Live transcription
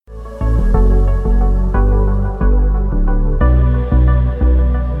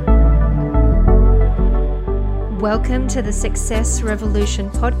Welcome to the Success Revolution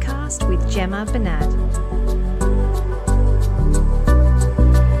podcast with Gemma Bernard.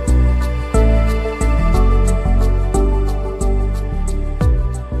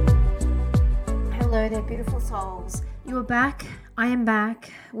 Hello there, beautiful souls. You are back. I am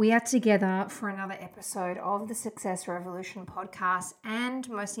back. We are together for another episode of the Success Revolution podcast, and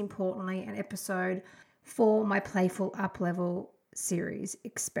most importantly, an episode for my Playful Uplevel series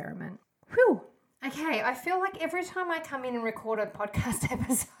experiment. Whew. Okay, I feel like every time I come in and record a podcast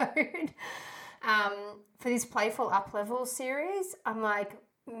episode for this Playful Uplevel series, I'm like,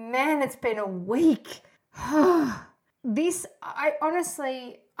 man, it's been a week. I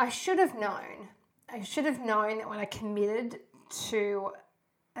should have known. I should have known that when I committed to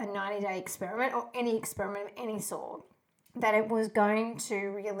a 90-day experiment or any experiment of any sort, that it was going to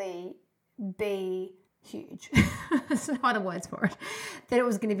really be huge. There's no other words for it. That it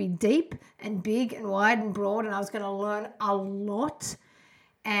was going to be deep and big and wide and broad, and I was going to learn a lot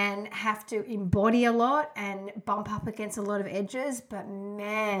and have to embody a lot and bump up against a lot of edges. But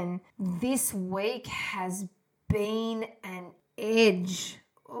man, this week has been an edge.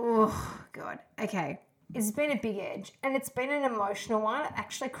 Oh, God. Okay. It's been a big edge, and it's been an emotional one. I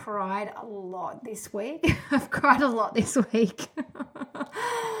actually cried a lot this week. I've cried a lot this week.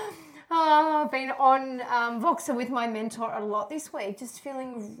 I've been on Voxer with my mentor a lot this week, just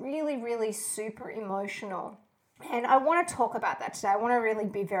feeling really, really super emotional. And I want to talk about that today. I want to really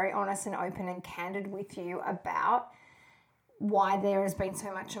be very honest and open and candid with you about why there has been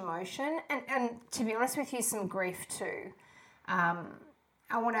so much emotion, and to be honest with you, some grief too.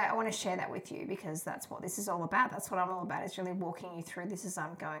 I want to share that with you because that's what this is all about. That's what I'm all about, is really walking you through this as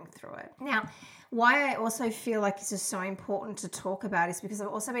I'm going through it. Now, why I also feel like this is so important to talk about is because I've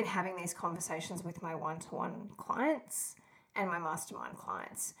also been having these conversations with my one-to-one clients and my mastermind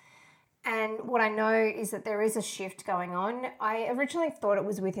clients. And what I know is that there is a shift going on. I originally thought it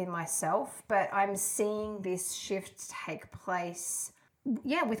was within myself, but I'm seeing this shift take place,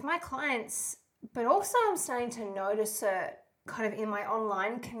 with my clients, but also I'm starting to notice it kind of in my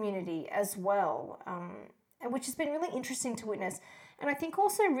online community as well, and which has been really interesting to witness. And I think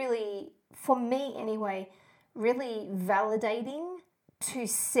also really, for me anyway, really validating to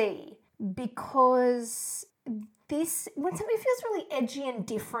see, because when something feels really edgy and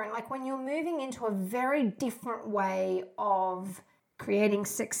different, like when you're moving into a very different way of creating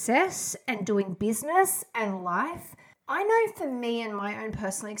success and doing business and life, I know for me and my own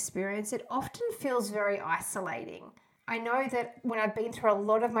personal experience, it often feels very isolating. I know that when I've been through a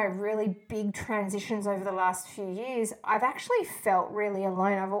lot of my really big transitions over the last few years, I've actually felt really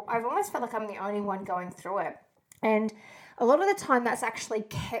alone. I've almost felt like I'm the only one going through it. And a lot of the time that's actually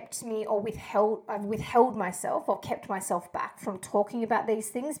kept me I've withheld myself or kept myself back from talking about these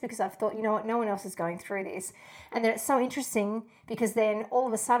things because I've thought, you know what, no one else is going through this. And then it's so interesting because then all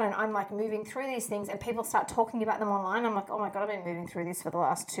of a sudden I'm like moving through these things and people start talking about them online. I'm like, oh my God, I've been moving through this for the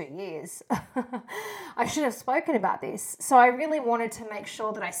last 2 years. I should have spoken about this. So I really wanted to make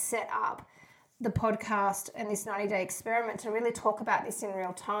sure that I set up the podcast and this 90-day experiment to really talk about this in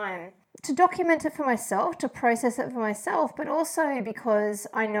real time, to document it for myself, to process it for myself, but also because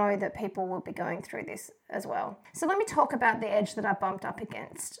I know that people will be going through this as well. So let me talk about the edge that I bumped up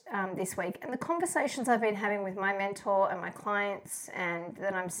against this week and the conversations I've been having with my mentor and my clients and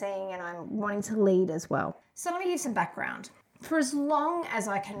that I'm seeing and I'm wanting to lead as well. So let me give you some background. For as long as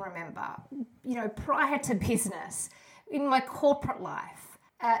I can remember, prior to business, in my corporate life,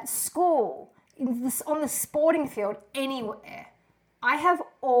 at school, on the sporting field, anywhere, I have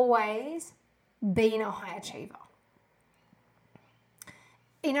always been a high achiever.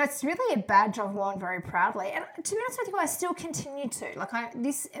 It's really a badge I've worn very proudly. And to be honest with you, I still continue to.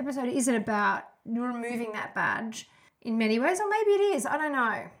 This episode isn't about removing that badge in many ways, or maybe it is, I don't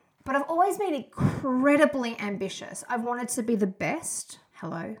know. But I've always been incredibly ambitious. I've wanted to be the best.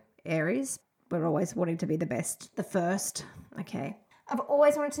 Hello, Aries. We're always wanting to be the best, the first. Okay. I've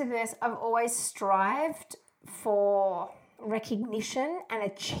always wanted to be the best. I've always strived for recognition and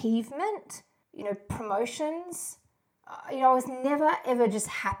achievement, promotions. I was never, ever just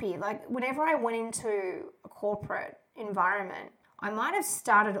happy. Like whenever I went into a corporate environment, I might have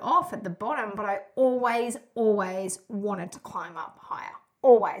started off at the bottom, but I always wanted to climb up higher.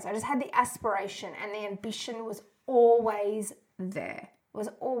 Always. I just had the aspiration and the ambition was always there. It was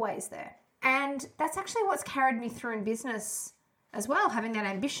always there. And that's actually what's carried me through in business as well, having that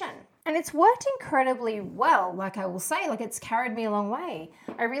ambition. And it's worked incredibly well, I will say, it's carried me a long way.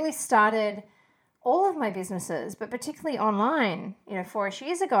 I really started all of my businesses, but particularly online, 4-ish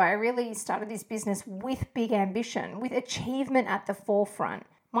years ago, I really started this business with big ambition, with achievement at the forefront.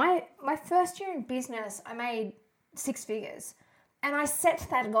 My first year in business, I made 6 figures. And I set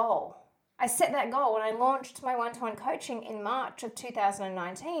that goal. I set that goal when I launched my one-to-one coaching in March of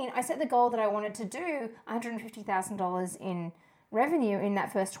 2019. I set the goal that I wanted to do $150,000 in revenue in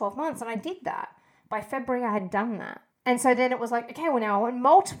that first 12 months. And I did that. By February, I had done that. And so then it was like, okay, well, now I want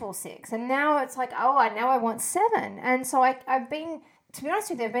multiple 6. And now it's like, now I want 7. And so I've been, to be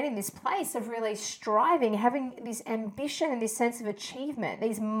honest with you, I've been in this place of really striving, having this ambition and this sense of achievement,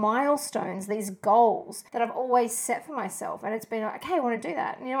 these milestones, these goals that I've always set for myself. And it's been like, okay, I want to do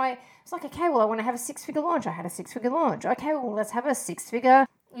that. And, it's like, okay, well, I want to have a 6-figure launch. I had a 6-figure launch. Okay, well, let's have a 6-figure,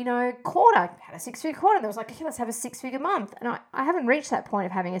 quarter. I had a 6-figure quarter. And I was like, okay, let's have a 6-figure month. And I haven't reached that point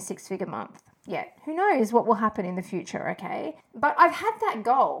of having a 6-figure month yet. Who knows what will happen in the future, okay? But I've had that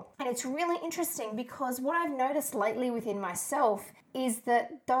goal. And it's really interesting because what I've noticed lately within myself is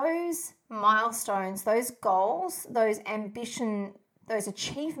that those milestones, those goals, those ambition, those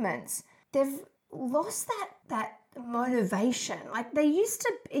achievements, they've lost that motivation. Like it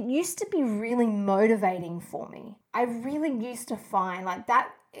used to be really motivating for me. I really used to find like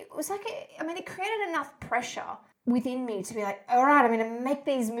that, it was like, it created enough pressure within me to be like, all right, I'm going to make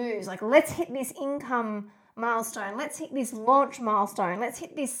these moves. Like, let's hit this income milestone. Let's hit this launch milestone. Let's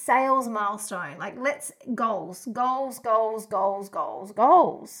hit this sales milestone. Like, goals.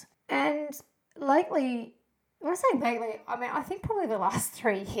 And lately, when I say lately, I think probably the last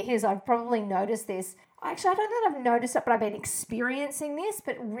 3 years, I've probably noticed this. Actually, I don't know that I've noticed it, but I've been experiencing this.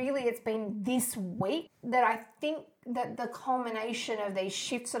 But really, it's been this week that I think that the culmination of these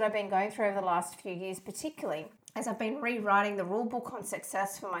shifts that I've been going through over the last few years, particularly as I've been rewriting the rule book on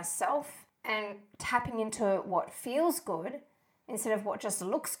success for myself and tapping into what feels good instead of what just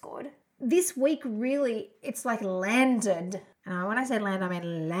looks good. This week, really, it's like landed. When I say land, I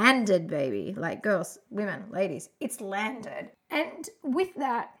mean landed, baby. Like girls, women, ladies, it's landed. And with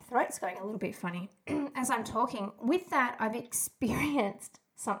that, throat's going a little bit funny as I'm talking. With that, I've experienced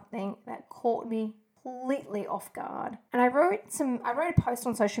something that caught me completely off guard. And I wrote a post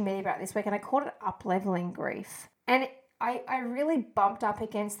on social media about this week and I called it Upleveling Grief. And I really bumped up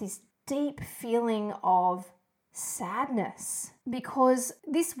against this deep feeling of sadness because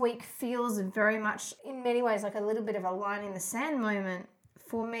this week feels very much in many ways like a little bit of a line in the sand moment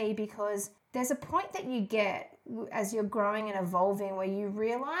for me, because there's a point that you get as you're growing and evolving where you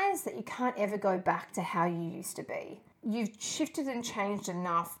realize that you can't ever go back to how you used to be. You've shifted and changed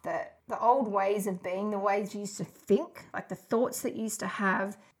enough that the old ways of being, the ways you used to think, like the thoughts that you used to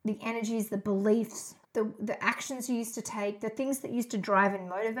have, the energies, the beliefs, the actions you used to take, the things that used to drive and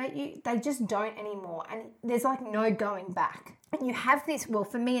motivate you, they just don't anymore. And there's like no going back. And you have this, well,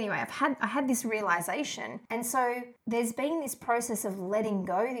 for me anyway, I had this realization. And so there's been this process of letting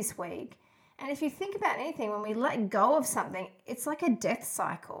go this week. And if you think about anything, when we let go of something, it's like a death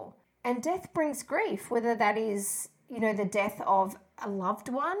cycle. And death brings grief, whether that is, the death of a loved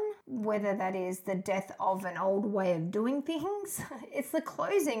one, whether that is the death of an old way of doing things. It's the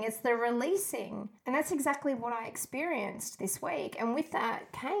closing, it's the releasing. And that's exactly what I experienced this week. And with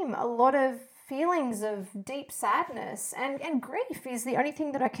that came a lot of feelings of deep sadness, and grief is the only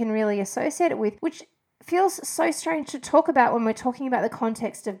thing that I can really associate it with, which feels so strange to talk about when we're talking about the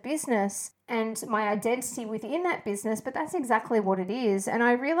context of business and my identity within that business, but that's exactly what it is. And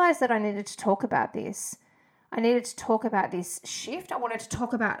I realized that I needed to talk about this. I needed to talk about this shift. I wanted to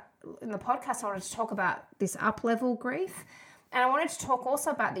talk about, in the podcast, I wanted to talk about this up-level grief. And I wanted to talk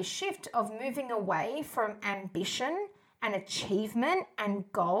also about this shift of moving away from ambition and achievement and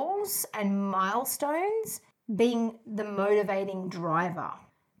goals and milestones being the motivating driver.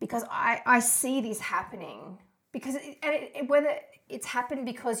 Because I see this happening. Because whether it's happened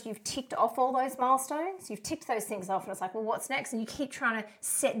because you've ticked off all those milestones, you've ticked those things off, and it's like, well, what's next? And you keep trying to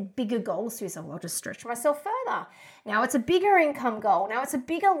set bigger goals for yourself. Well, I'll just stretch myself further. Now it's a bigger income goal. Now it's a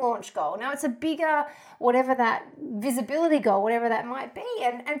bigger launch goal. Now it's a bigger, whatever that visibility goal, whatever that might be.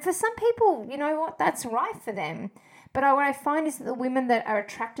 And for some people, you know what, that's right for them. But what I find is that the women that are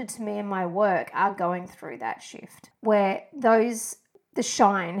attracted to me and my work are going through that shift where the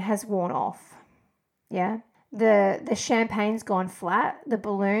shine has worn off. Yeah. The champagne's gone flat. The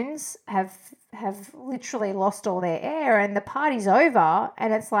balloons have literally lost all their air and the party's over,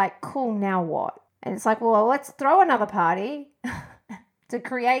 and it's like, cool, now what? And it's like, well, let's throw another party to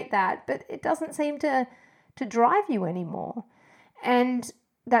create that, but it doesn't seem to drive you anymore. And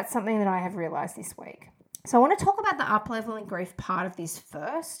that's something that I have realized this week. So I want to talk about the up-leveling grief part of this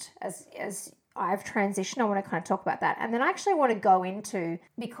first as I've transitioned. I want to kind of talk about that. And then I actually want to go into,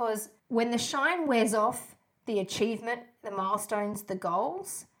 because when the shine wears off, the achievement, the milestones, the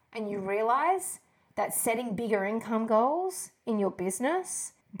goals, and you realize that setting bigger income goals in your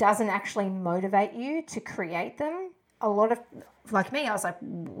business doesn't actually motivate you to create them, a lot of, like me, I was like,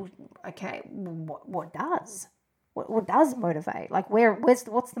 okay, what does? What does motivate? Like, what's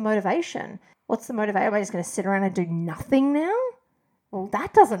the motivation? What's the motivation? Am I just going to sit around and do nothing now? Well,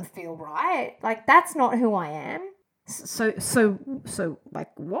 that doesn't feel right. Like, that's not who I am. So like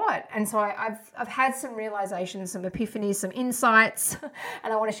what? And so I've had some realizations, some epiphanies, some insights,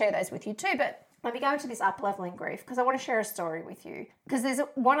 and I want to share those with you too. But let me go into this up-leveling grief because I want to share a story with you. Because there's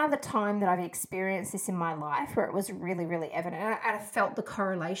one other time that I've experienced this in my life where it was really, really evident. And I felt the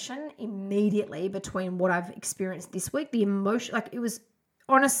correlation immediately between what I've experienced this week, the emotion, like it was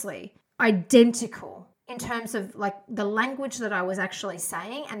honestly identical in terms of like the language that I was actually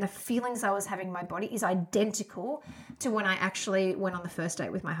saying and the feelings I was having in my body is identical to when I actually went on the first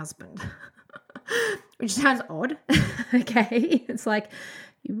date with my husband, which sounds odd. Okay. It's like,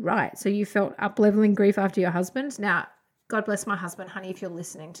 right. So you felt up-leveling grief after your husband. Now, God bless my husband, honey, if you're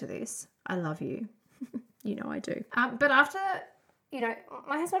listening to this, I love you. You know I do. But after,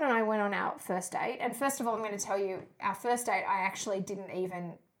 my husband and I went on our first date. And first of all, I'm going to tell you, our first date, I actually didn't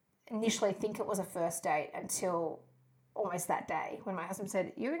even initially think it was a first date until almost that day when my husband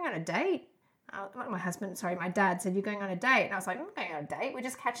said, "You're going on a date?" My dad said, "You're going on a date." And I was like, "I'm not going on a date. We're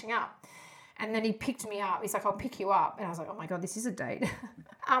just catching up." And then he picked me up. He's like, "I'll pick you up." And I was like, "Oh my God, this is a date."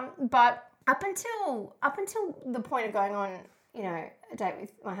 But up until the point of going on, a date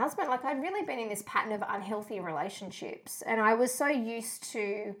with my husband, like I'd really been in this pattern of unhealthy relationships. And I was so used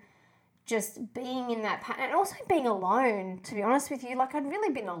to just being in that pattern and also being alone, to be honest with you. Like I'd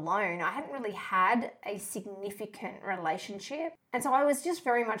really been alone. I hadn't really had a significant relationship. And so I was just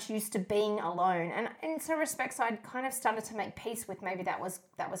very much used to being alone. And in some respects, I'd kind of started to make peace with maybe that was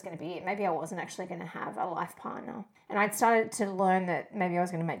going to be it. Maybe I wasn't actually going to have a life partner. And I'd started to learn that maybe I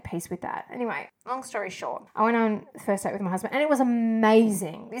was going to make peace with that. Anyway, long story short, I went on the first date with my husband and it was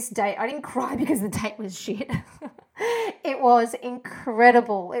amazing. This date, I didn't cry because the date was shit. It was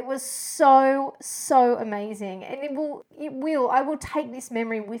incredible. It was so, so amazing. And I will take this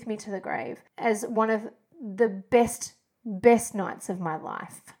memory with me to the grave as one of the best nights of my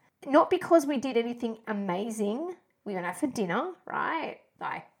life. Not because we did anything amazing. We went out for dinner, right?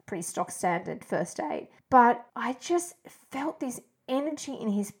 Like pretty stock standard first date. But I just felt this energy in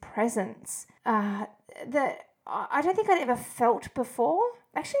his presence that I don't think I'd ever felt before.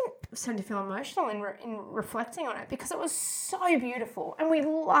 Actually, I'm starting to feel emotional in reflecting on it because it was so beautiful. And we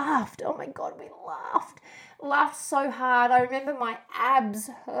laughed. Oh my God, we laughed so hard. I remember my abs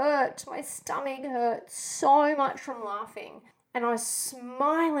hurt. My stomach hurt so much from laughing. And I was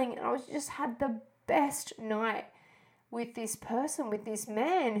smiling and I just had the best night with this person, with this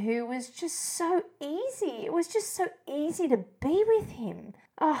man who was just so easy. It was just so easy to be with him.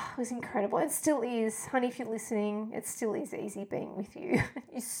 Oh, it was incredible. It still is. Honey, if you're listening, it still is easy being with you.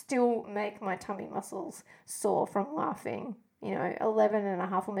 You still make my tummy muscles sore from laughing. 11 and a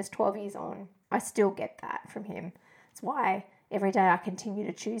half, almost 12 years on. I still get that from him. It's why every day I continue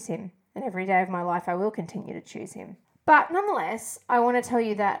to choose him. And every day of my life I will continue to choose him. But nonetheless, I want to tell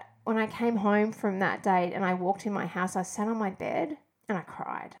you that when I came home from that date and I walked in my house, I sat on my bed and I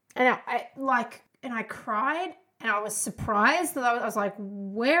cried. And I cried. And I was surprised that I was like,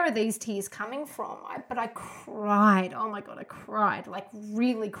 where are these tears coming from? But I cried. Oh my God, I cried, like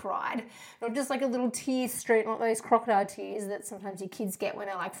really cried. Not just like a little tear stream, not those crocodile tears that sometimes your kids get when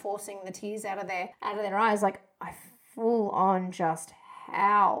they're like forcing the tears out of their eyes. Like I full on just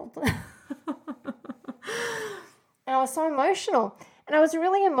howled. And I was so emotional. And I was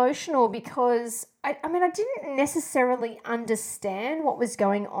really emotional because I didn't necessarily understand what was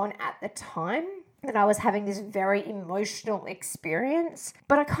going on at the time, that I was having this very emotional experience,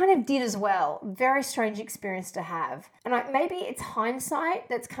 but I kind of did as well. Very strange experience to have. And maybe it's hindsight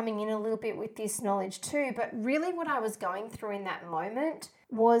that's coming in a little bit with this knowledge too, but really what I was going through in that moment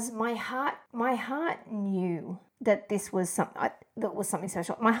was my heart knew that this was something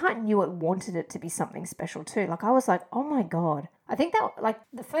special. My heart knew it wanted it to be something special too. Like I was like, oh my God. I think that like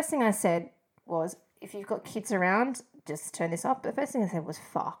the first thing I said was, if you've got kids around, just turn this off. The first thing I said was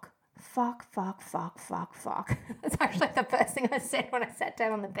fuck. Fuck. That's actually the first thing I said when I sat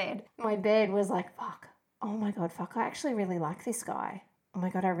down on the bed. My bed was like, fuck. Oh my God, fuck. I actually really like this guy. Oh my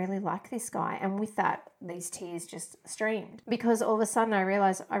God, I really like this guy. And with that, these tears just streamed. Because all of a sudden I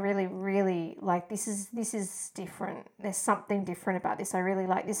realized I really, really like this is different. There's something different about this. I really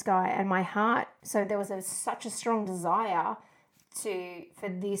like this guy. And my heart, so there was such a strong desire for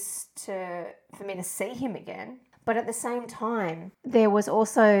me to see him again. But at the same time, there was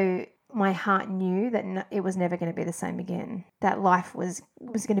also my heart knew that it was never going to be the same again, that life was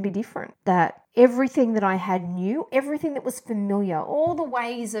going to be different, that everything that I had knew, everything that was familiar, all the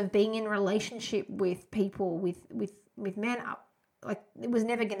ways of being in relationship with people, with men, like it was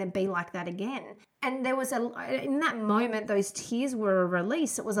never going to be like that again. And there was in that moment, those tears were a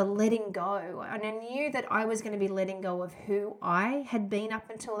release. It was a letting go. And I knew that I was going to be letting go of who I had been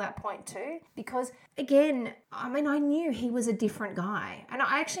up until that point too. Because again, I mean, I knew he was a different guy. And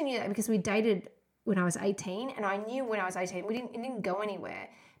I actually knew that because we dated when I was 18. And I knew when I was 18, it didn't go anywhere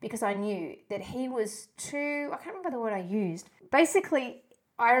because I knew that he was too, I can't remember the word I used. Basically,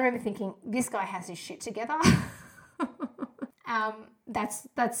 I remember thinking, this guy has his shit together.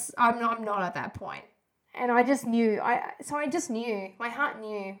 I'm not at that point. And I just knew, my heart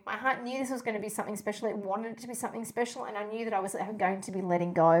knew this was going to be something special. It wanted it to be something special. And I knew that I was going to be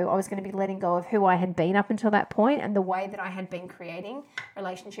letting go. I was going to be letting go of who I had been up until that point and the way that I had been creating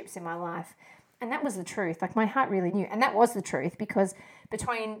relationships in my life. And that was the truth. Like my heart really knew. And that was the truth because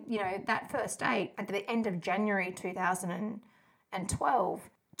between, that first date at the end of January 2012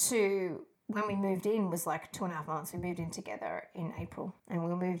 to when we moved in was like 2.5 months. We moved in together in April and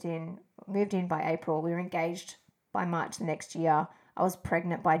we moved in by April. We were engaged by March the next year. I was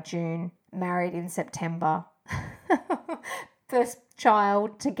pregnant by June, married in September. First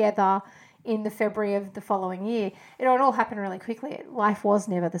child together in the February of the following year. It all happened really quickly. Life was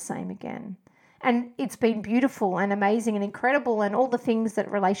never the same again. And it's been beautiful and amazing and incredible and all the things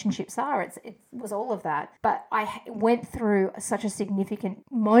that relationships are. It was all of that. But I went through such a significant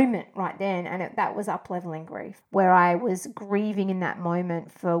moment right then, and that was up-leveling grief, where I was grieving in that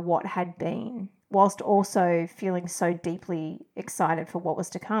moment for what had been, whilst also feeling so deeply excited for what was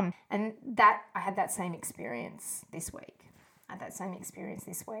to come. And that I had that same experience this week.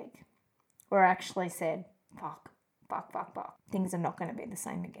 Where I actually said, fuck. Things are not going to be the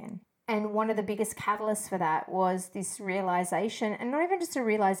same again. And one of the biggest catalysts for that was this realization, and not even just a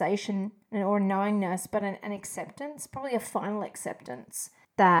realization or a knowingness, but an acceptance, probably a final acceptance,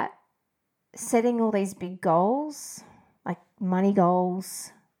 that setting all these big goals, like money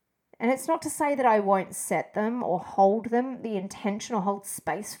goals, and it's not to say that I won't set them or hold them, the intention or hold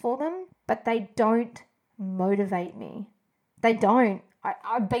space for them, but they don't motivate me. They don't.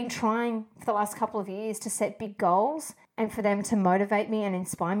 I've been trying for the last couple of years to set big goals and for them to motivate me and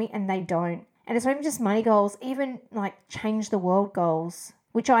inspire me, and they don't. And it's not even just money goals, even like change the world goals,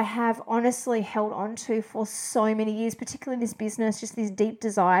 which I have honestly held on to for so many years, particularly in this business, just this deep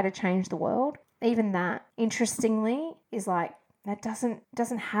desire to change the world. Even that, interestingly, is like, that doesn't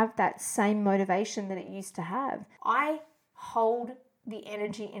have that same motivation that it used to have. I hold the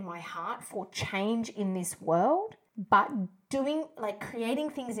energy in my heart for change in this world, but creating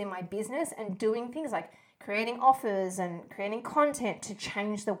things in my business and doing things like creating offers and creating content to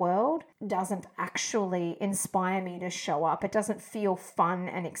change the world doesn't actually inspire me to show up. It doesn't feel fun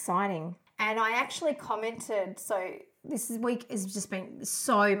and exciting. And I actually commented, so this week has just been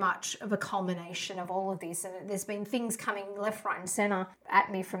so much of a culmination of all of this, and there's been things coming left, right and center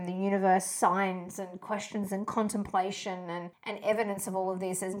at me from the universe, signs and questions and contemplation and evidence of all of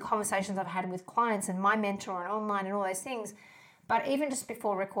this, and conversations I've had with clients and my mentor and online and all those things. But even just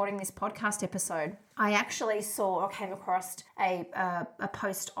before recording this podcast episode, I actually came across a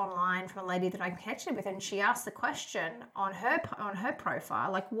post online from a lady that I'm connected with, and she asked the question on her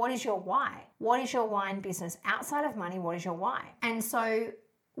profile, like, what is your why? What is your why in business? Outside of money, what is your why? And so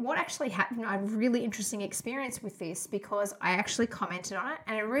what actually happened, I had a really interesting experience with this because I actually commented on it.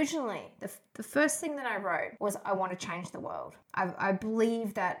 And originally, the first thing that I wrote was, I want to change the world. I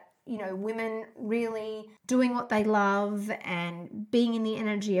believe that women really doing what they love and being in the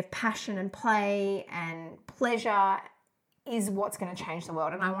energy of passion and play and pleasure is what's going to change the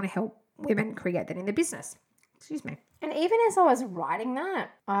world. And I want to help women create that in their business. Excuse me. And even as I was writing that,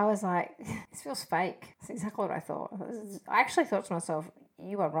 I was like, this feels fake. That's exactly what I thought. I actually thought to myself,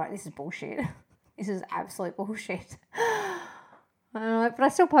 you are right. This is bullshit. This is absolute bullshit. But I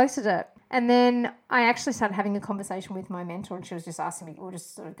still posted it. And then I actually started having a conversation with my mentor, and she was just asking me, we were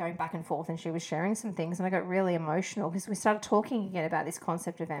just sort of going back and forth, and she was sharing some things, and I got really emotional because we started talking again about this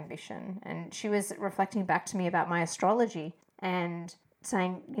concept of ambition. And she was reflecting back to me about my astrology and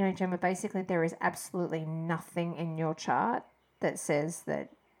saying, Gemma, basically there is absolutely nothing in your chart that says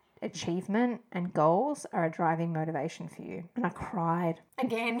that achievement and goals are a driving motivation for you. And I cried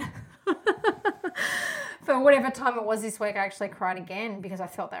again. For whatever time it was this week, I actually cried again because I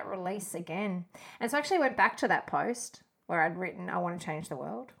felt that release again. And so I actually went back to that post where I'd written, I want to change the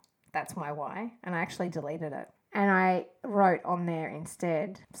world. That's my why. And I actually deleted it. And I wrote on there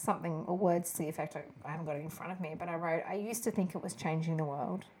instead something, or words to the effect, I haven't got it in front of me, but I wrote, I used to think it was changing the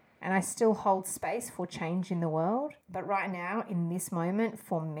world. and I still hold space for change in the world. But right now, in this moment,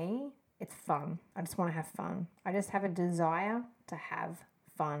 for me, it's fun. I just want to have fun. I just have a desire to have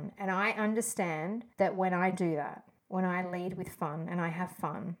fun. And I understand that when I do that, when I lead with fun and I have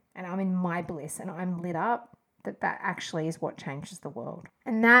fun and I'm in my bliss and I'm lit up, that actually is what changes the world.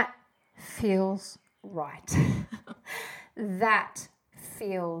 And that feels right. That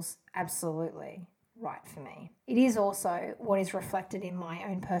feels absolutely right for me. It is also what is reflected in my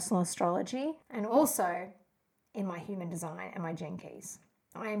own personal astrology and also in my human design and my gene keys.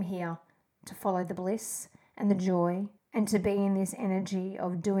 I am here to follow the bliss and the joy and to be in this energy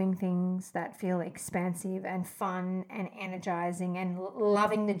of doing things that feel expansive and fun and energizing and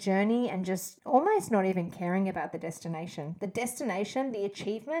loving the journey and just almost not even caring about the destination. The destination, the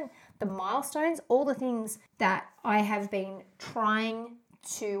achievement, the milestones, all the things that I have been trying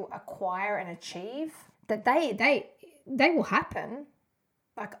to acquire and achieve, that they will happen.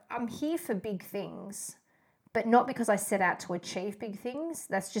 Like, I'm here for big things, but not because I set out to achieve big things.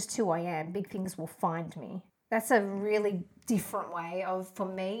 That's just who I am. Big things will find me. That's a really different way for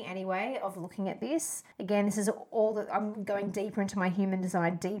me anyway, of looking at this. Again, this is all that I'm going deeper into my human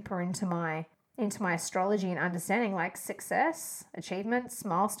design, deeper into my astrology and understanding, like success, achievements,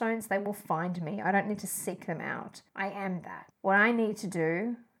 milestones, they will find me. I don't need to seek them out. I am that. What I need to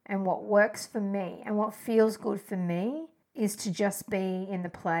do and what works for me and what feels good for me is to just be in the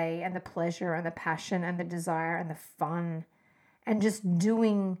play and the pleasure and the passion and the desire and the fun and just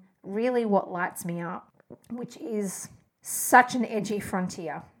doing really what lights me up, which is such an edgy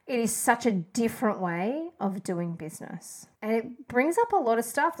frontier. It is such a different way of doing business. And it brings up a lot of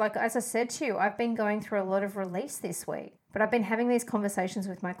stuff. Like, as I said to you, I've been going through a lot of release this week, but I've been having these conversations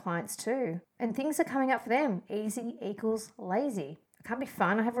with my clients too. And things are coming up for them. Easy equals lazy. It can't be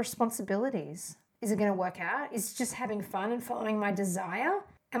fun. I have responsibilities. Is it going to work out? Is just having fun and following my desire?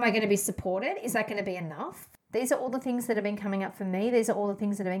 Am I going to be supported? Is that going to be enough? These are all the things that have been coming up for me. These are all the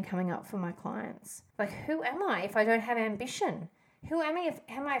things that have been coming up for my clients. Like, who am I if I don't have ambition? Who am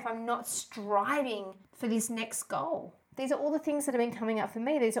I if I'm not striving for this next goal? These are all the things that have been coming up for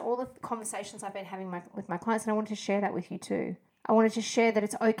me. These are all the conversations I've been having with my clients, and I wanted to share that with you too. I wanted to share that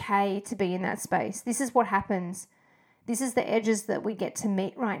it's okay to be in that space. This is what happens. This is the edges that we get to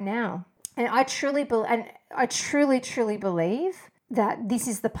meet right now. And I truly believe that this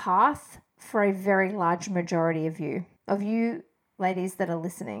is the path for a very large majority of you ladies that are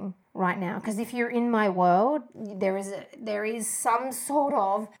listening right now. Because if you're in my world, there is some sort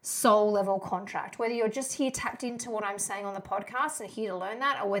of soul level contract, whether you're just here tapped into what I'm saying on the podcast and here to learn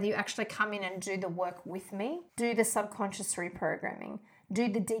that, or whether you actually come in and do the work with me, do the subconscious reprogramming,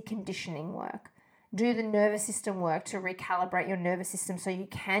 do the deconditioning work, do the nervous system work to recalibrate your nervous system so you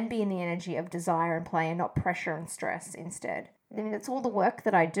can be in the energy of desire and play and not pressure and stress instead. I mean, it's all the work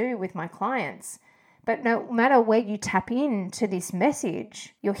that I do with my clients. But no matter where you tap into this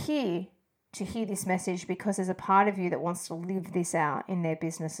message, you're here to hear this message because there's a part of you that wants to live this out in their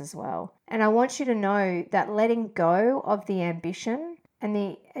business as well. And I want you to know that letting go of the ambition and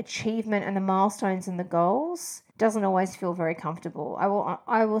the achievement and the milestones and the goals doesn't always feel very comfortable.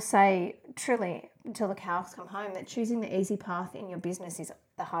 I will say truly, until the cows come home, that choosing the easy path in your business is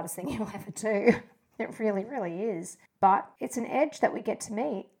the hardest thing you'll ever do. It really, really is. But it's an edge that we get to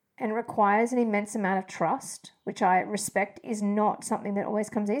meet and requires an immense amount of trust, which I respect is not something that always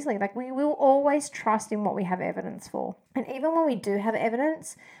comes easily. Like, we will always trust in what we have evidence for. And even when we do have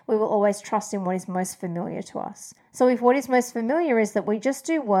evidence, we will always trust in what is most familiar to us. So if what is most familiar is that we just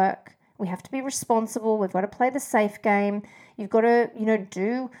do work, we have to be responsible, we've got to play the safe game, you've got to,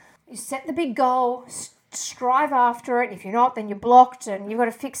 you set the big goal, strive after it. If you're not, then you're blocked and you've got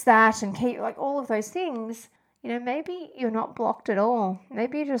to fix that and keep, like, all of those things. Maybe you're not blocked at all.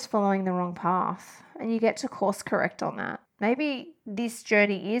 Maybe you're just following the wrong path and you get to course correct on that. Maybe this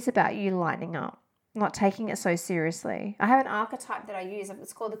journey is about you lightening up, not taking it so seriously. I have an archetype that I use.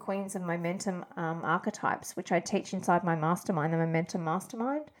 It's called the Queens of Momentum archetypes, which I teach inside my mastermind, the Momentum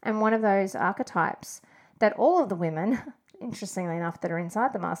Mastermind. And one of those archetypes that all of the women, interestingly enough, that are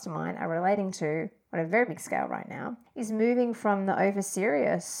inside the mastermind are relating to on a very big scale right now, is moving from the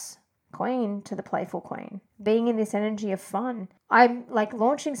over-serious queen to the playful queen, being in this energy of fun. I'm like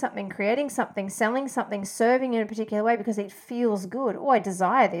launching something, creating something, selling something, serving in a particular way because it feels good. Oh, I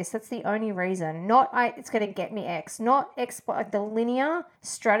desire this. That's the only reason. It's going to get me X, not X, like the linear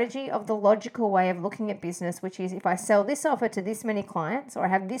strategy of the logical way of looking at business, which is if I sell this offer to this many clients or I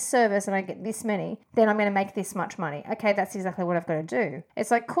have this service and I get this many, then I'm going to make this much money. Okay, that's exactly what I've got to do.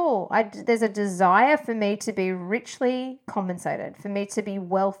 It's like, cool. There's a desire for me to be richly compensated, for me to be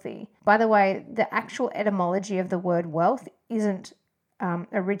wealthy. By the way, the actual etymology of the word wealth isn't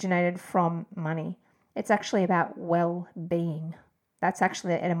originated from money. It's actually about well-being. That's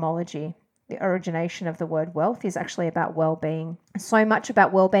actually the etymology. The origination of the word wealth is actually about well-being. So much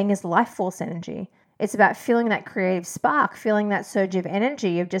about well-being is life force energy. It's about feeling that creative spark, feeling that surge of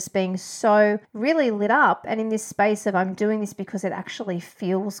energy of just being so really lit up and in this space of I'm doing this because it actually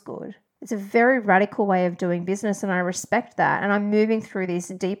feels good. It's a very radical way of doing business and I respect that. And I'm moving through this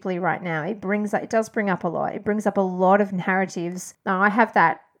deeply right now. It does bring up a lot. It brings up a lot of narratives. Now I have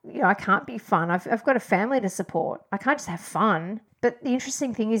that, I can't be fun. I've got a family to support. I can't just have fun. But the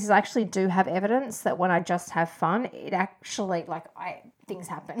interesting thing is I actually do have evidence that when I just have fun, it actually, things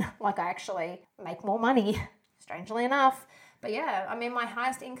happen. I actually make more money, strangely enough. But yeah, I mean, my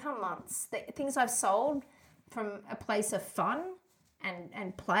highest income months, the things I've sold from a place of fun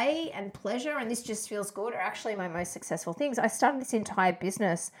and play and pleasure, and this just feels good, are actually my most successful things. I started this entire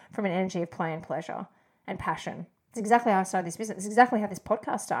business from an energy of play and pleasure and passion. It's exactly how I started this business. It's exactly how this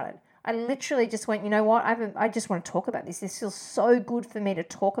podcast started. I literally just went, you know what? I just want to talk about this. This feels so good for me to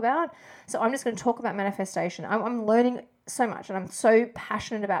talk about. So I'm just going to talk about manifestation. I'm learning so much and I'm so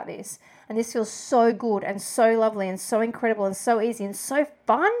passionate about this. And this feels so good and so lovely and so incredible and so easy and so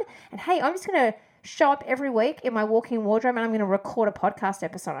fun. And hey, I'm just going to show up every week in my walk-in wardrobe and I'm going to record a podcast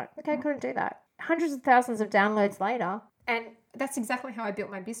episode. Okay, I couldn't do that. Hundreds of thousands of downloads later. And that's exactly how I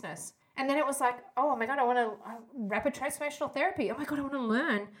built my business. And then it was like, oh my God, I want to rapid transformational therapy. Oh my God, I want to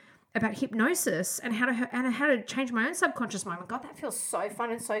learn about hypnosis and how to change my own subconscious mind. God, that feels so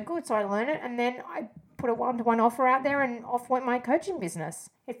fun and so good. So I learned it and then I put a one-to-one offer out there and off went my coaching business.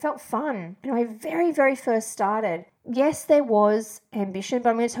 It felt fun. And when I very, very first started, yes, there was ambition, but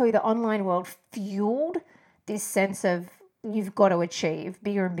I'm going to tell you the online world fueled this sense of you've got to achieve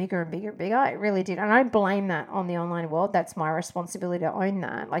bigger and bigger and bigger and bigger. It really did. And I blame that on the online world. That's my responsibility to own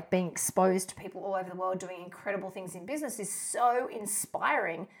that. Like being exposed to people all over the world doing incredible things in business is so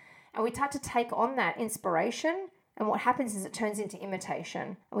inspiring. And we start to take on that inspiration. And what happens is it turns into imitation.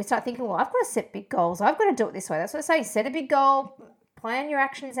 And we start thinking, well, I've got to set big goals. I've got to do it this way. That's what I say. Set a big goal, plan your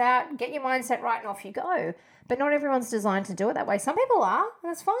actions out, get your mindset right, and off you go. But not everyone's designed to do it that way. Some people are,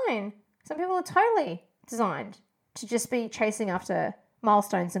 and that's fine. Some people are totally designed to just be chasing after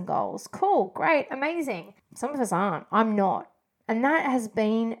milestones and goals. Cool, great, amazing. Some of us aren't. I'm not. And that has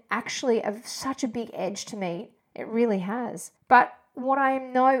been actually such a big edge to me. It really has. But what I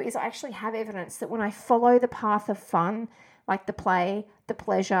know is I actually have evidence that when I follow the path of fun, like the play, the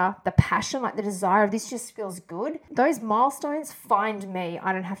pleasure, the passion, like the desire of this just feels good, those milestones find me.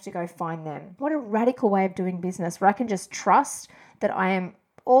 I don't have to go find them. What a radical way of doing business where I can just trust that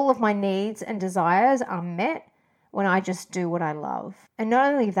all of my needs and desires are met when I just do what I love. And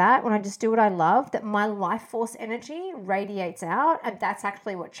not only that, when I just do what I love, that my life force energy radiates out, and that's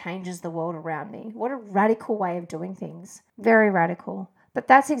actually what changes the world around me. What a radical way of doing things. Very radical. But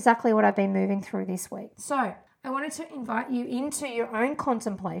that's exactly what I've been moving through this week. So I wanted to invite you into your own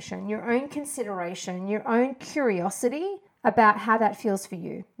contemplation, your own consideration, your own curiosity about how that feels for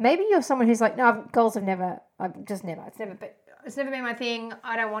you. Maybe you're someone who's like, no, goals it's never been my thing.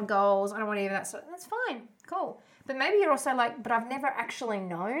 I don't want goals. I don't want any of that stuff. That's fine. Cool. But maybe you're also like, but I've never actually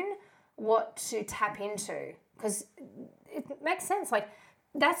known what to tap into, because it makes sense. Like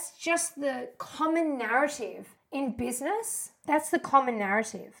that's just the common narrative in business. That's the common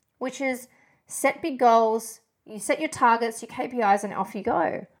narrative, which is set big goals, you set your targets, your KPIs, and off you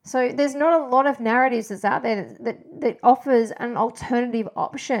go. So there's not a lot of narratives that's out there that offers an alternative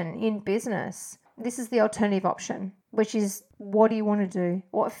option in business. This is the alternative option, which is what do you want to do?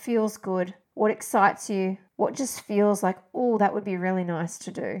 What feels good? What excites you? What just feels like, oh, that would be really nice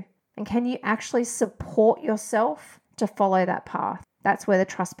to do? And can you actually support yourself to follow that path? That's where the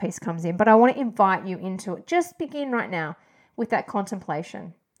trust piece comes in. But I want to invite you into it. Just begin right now with that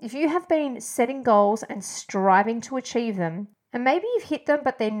contemplation. If you have been setting goals and striving to achieve them, and maybe you've hit them,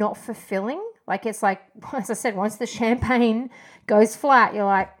 but they're not fulfilling, like it's like, as I said, once the champagne goes flat, you're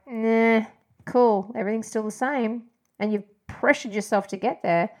like, nah, cool, everything's still the same, and you've pressured yourself to get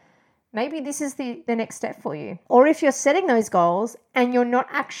there, maybe this is the next step for you. Or if you're setting those goals and you're not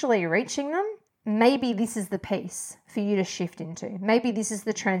actually reaching them, maybe this is the piece for you to shift into. Maybe this is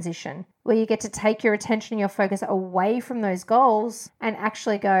the transition where you get to take your attention, your focus away from those goals and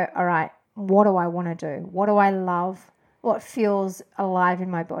actually go, all right, what do I want to do? What do I love? What feels alive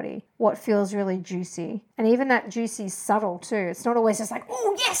in my body? What feels really juicy? And even that juicy is subtle too. It's not always just like,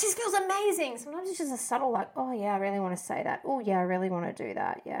 oh yes, this feels amazing. Sometimes it's just a subtle like, oh yeah, I really want to say that. Oh yeah, I really want to do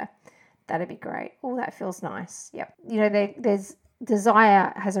that. Yeah, that'd be great. Oh, that feels nice. Yep. You know, there's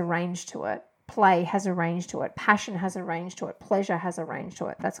desire has a range to it. Play has a range to it. Passion has a range to it. Pleasure has a range to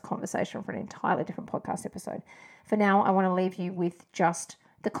it. That's a conversation for an entirely different podcast episode. For now, I want to leave you with just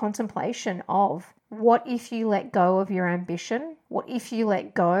the contemplation of what if you let go of your ambition? What if you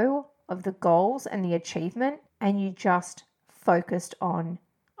let go of the goals and the achievement and you just focused on,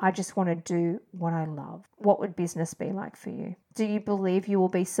 I just want to do what I love? What would business be like for you? Do you believe you will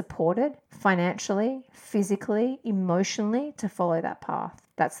be supported financially, physically, emotionally to follow that path?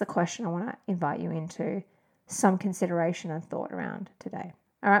 That's the question I want to invite you into some consideration and thought around today.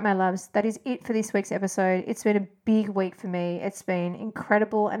 All right, my loves, that is it for this week's episode. It's been a big week for me. It's been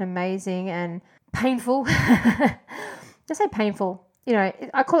incredible and amazing and painful. Just say painful. You know,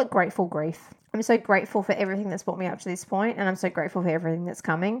 I call it grateful grief. I'm so grateful for everything that's brought me up to this point, and I'm so grateful for everything that's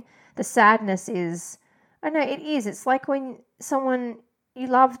coming. The sadness is, I know it is. It's like when someone you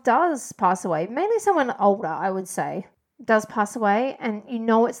love does pass away, mainly someone older, I would say, does pass away, and you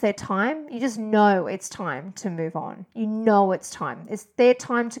know it's their time. You just know it's time to move on. You know it's time. It's their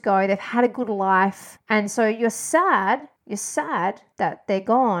time to go. They've had a good life. And so you're sad. You're sad that they're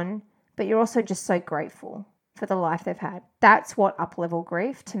gone, but you're also just so grateful for the life they've had. That's what up-level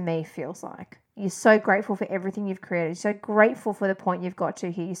grief to me feels like. You're so grateful for everything you've created. You're so grateful for the point you've got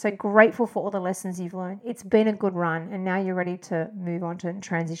to here. You're so grateful for all the lessons you've learned. It's been a good run, and now you're ready to move on to and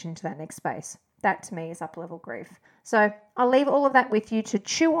transition to that next space. That to me is up-level grief. So I'll leave all of that with you to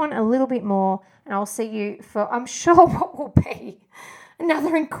chew on a little bit more, and I'll see you for, I'm sure, what will be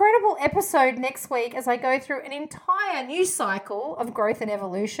another incredible episode next week as I go through an entire new cycle of growth and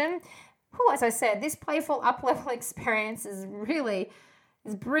evolution. As I said, this playful up-level experience is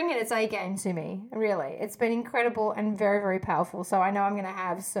bringing its A game to me, really. It's been incredible and very, very powerful. So I know I'm going to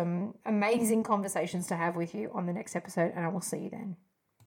have some amazing conversations to have with you on the next episode, and I will see you then.